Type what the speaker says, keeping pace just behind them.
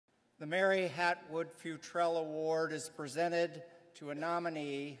The Mary Hatwood Futrell Award is presented to a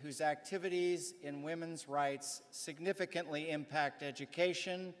nominee whose activities in women's rights significantly impact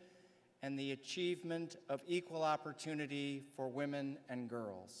education and the achievement of equal opportunity for women and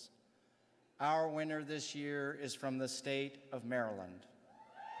girls. Our winner this year is from the state of Maryland.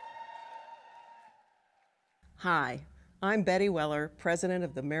 Hi, I'm Betty Weller, president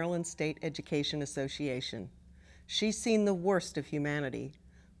of the Maryland State Education Association. She's seen the worst of humanity,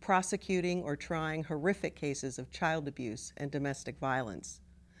 prosecuting or trying horrific cases of child abuse and domestic violence.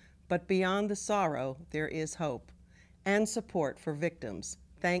 But beyond the sorrow, there is hope and support for victims,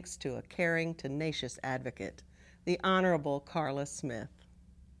 thanks to a caring, tenacious advocate, the Honorable Karla Smith.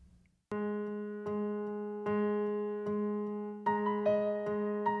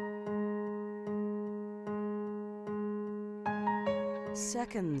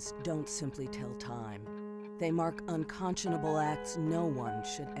 Seconds don't simply tell time. They mark unconscionable acts no one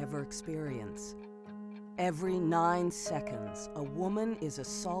should ever experience. Every 9 seconds, a woman is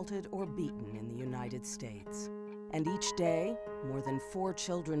assaulted or beaten in the United States. And each day, more than 4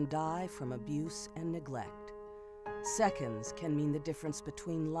 children die from abuse and neglect. Seconds can mean the difference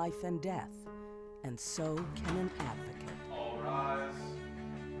between life and death, and so can an advocate. All rise.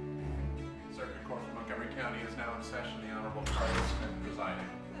 Circuit Court for Montgomery County is now in session. The Honorable Karla Smith presiding.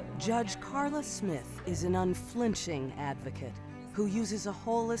 Judge Karla Smith is an unflinching advocate who uses a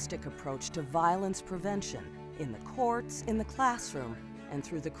holistic approach to violence prevention in the courts, in the classroom, and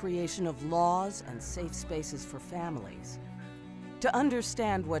through the creation of laws and safe spaces for families. To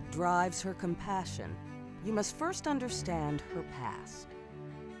understand what drives her compassion, you must first understand her past.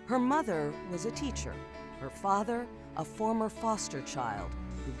 Her mother was a teacher, her father a former foster child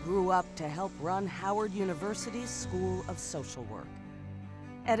who grew up to help run Howard University's School of Social Work.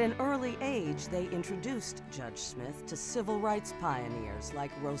 At an early age, they introduced Judge Smith to civil rights pioneers like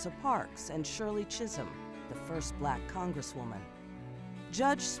Rosa Parks and Shirley Chisholm, the first Black Congresswoman.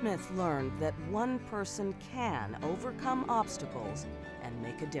 Judge Smith learned that one person can overcome obstacles and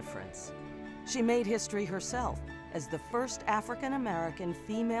make a difference. She made history herself as the first African-American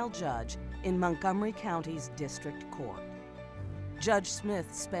female judge in Montgomery County's District Court. Judge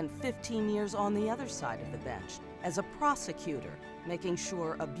Smith spent 15 years on the other side of the bench as a prosecutor, making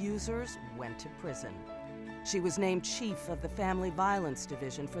sure abusers went to prison. She was named chief of the Family Violence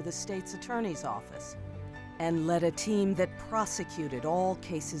Division for the state's attorney's office and led a team that prosecuted all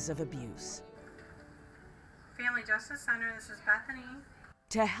cases of abuse. Family Justice Center, this is Bethany.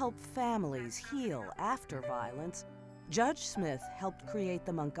 To help families heal after violence, Judge Smith helped create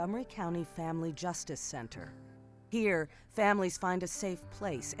the Montgomery County Family Justice Center. Here, families find a safe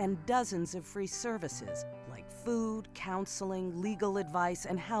place and dozens of free services like food, counseling, legal advice,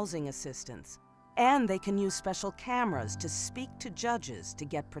 and housing assistance. And they can use special cameras to speak to judges to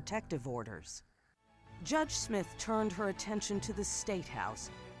get protective orders. Judge Smith turned her attention to the State House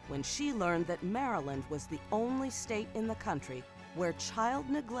when she learned that Maryland was the only state in the country where child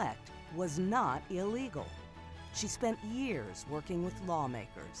neglect was not illegal. She spent years working with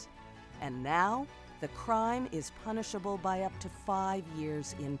lawmakers, and now the crime is punishable by up to 5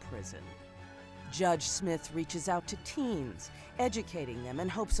 years in prison. Judge Smith reaches out to teens, educating them in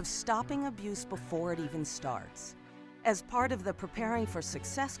hopes of stopping abuse before it even starts. As part of the Preparing for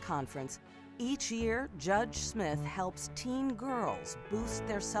Success conference, each year, Judge Smith helps teen girls boost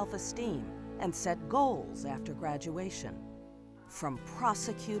their self-esteem and set goals after graduation. From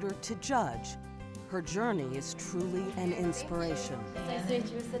prosecutor to judge, her journey is truly an inspiration. Nice to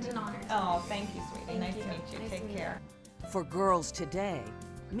meet you. It was such an honor. Oh, thank you, sweetie. Nice to meet you. Take care. For girls today,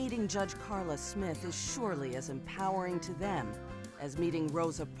 meeting Judge Karla Smith is surely as empowering to them as meeting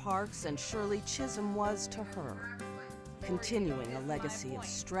Rosa Parks and Shirley Chisholm was to her, continuing a legacy of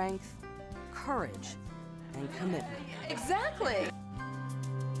strength, courage, and commitment. Exactly.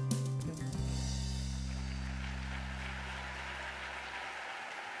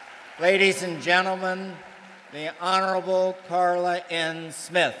 Ladies and gentlemen, the Honorable Karla N.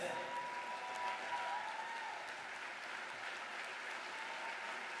 Smith.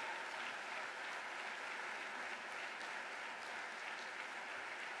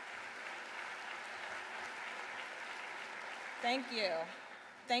 Thank you.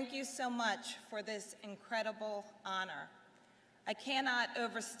 Thank you so much for this incredible honor. I cannot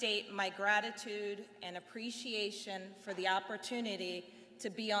overstate my gratitude and appreciation for the opportunity to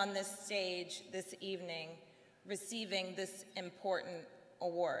be on this stage this evening, receiving this important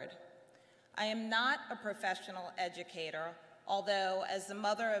award. I am not a professional educator, although as the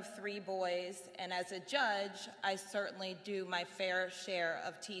mother of 3 boys and as a judge, I certainly do my fair share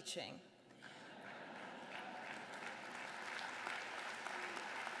of teaching.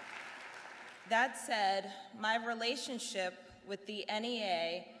 That said, my relationship with the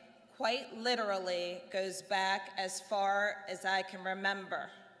NEA quite literally goes back as far as I can remember.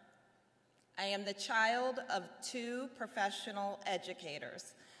 I am the child of 2 professional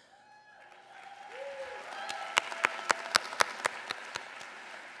educators.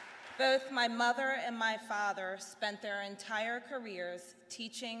 Both my mother and my father spent their entire careers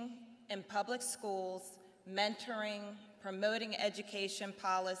teaching in public schools, mentoring, promoting education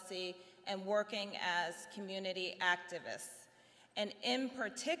policy, and working as community activists. And in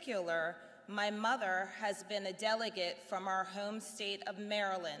particular, my mother has been a delegate from our home state of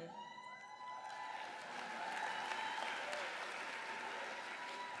Maryland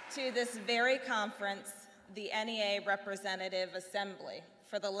to this very conference, the NEA Representative Assembly,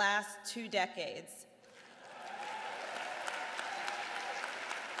 for the last 2 decades.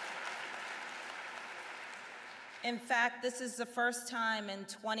 In fact, this is the first time in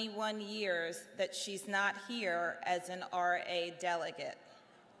 21 years that she's not here as an RA delegate.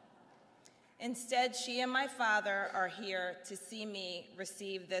 Instead, she and my father are here to see me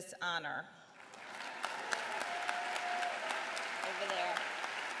receive this honor. Over there,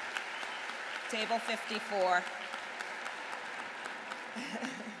 table 54.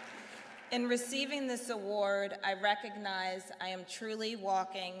 In receiving this award, I recognize I am truly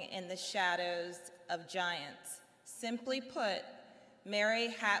walking in the shadows of giants. Simply put,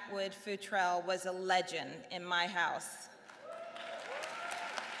 Mary Hatwood Futrell was a legend in my house.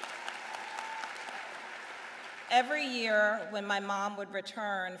 Every year when my mom would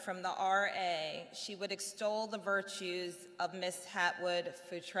return from the RA, she would extol the virtues of Miss Hatwood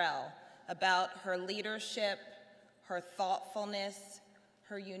Futrell about her leadership, her thoughtfulness,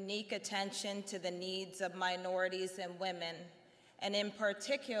 her unique attention to the needs of minorities and women, and in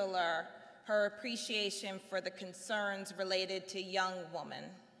particular, her appreciation for the concerns related to young women.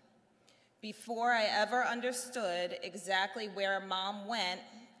 Before I ever understood exactly where Mom went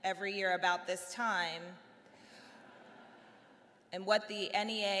every year about this time and what the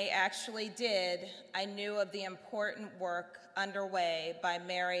NEA actually did, I knew of the important work underway by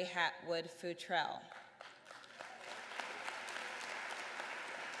Mary Hatwood Futrell.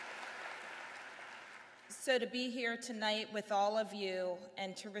 So to be here tonight with all of you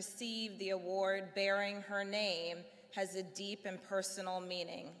and to receive the award bearing her name has a deep and personal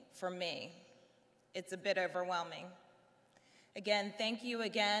meaning for me. It's a bit overwhelming. Again, thank you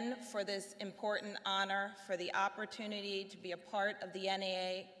again for this important honor, for the opportunity to be a part of the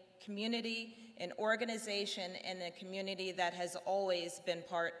NEA community, an organization and a community that has always been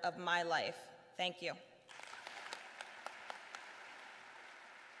part of my life. Thank you.